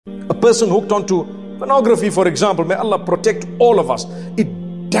A person hooked onto pornography, for example, may Allah protect all of us.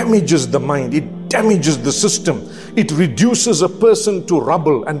 It damages the mind, it damages the system, it reduces a person to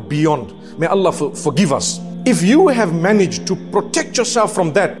rubble and beyond. May Allah forgive us. If you have managed to protect yourself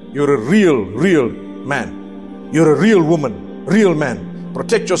from that, you're a real man. You're a real woman, real man.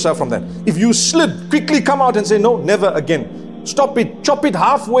 Protect yourself from that. If you slid, quickly come out and say, no, never again. Stop it, chop it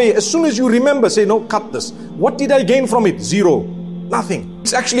halfway. As soon as you remember, say, no, cut this. What did I gain from it? Zero. Nothing.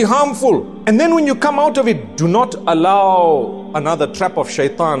 It's actually harmful. And then when you come out of it, do not allow another trap of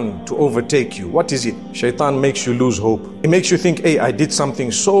shaitan to overtake you. What is it? Shaitan makes you lose hope. It makes you think, hey, I did something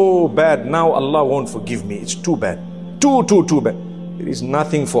so bad, now Allah won't forgive me. It's too bad. Too bad. There is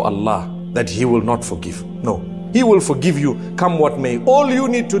nothing for Allah that He will not forgive. No. He will forgive you, come what may. All you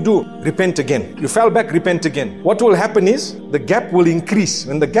need to do, repent again. You fell back, repent again. What will happen is, the gap will increase.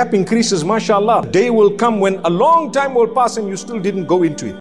 When the gap increases, mashallah, day will come when a long time will pass and you still didn't go into it.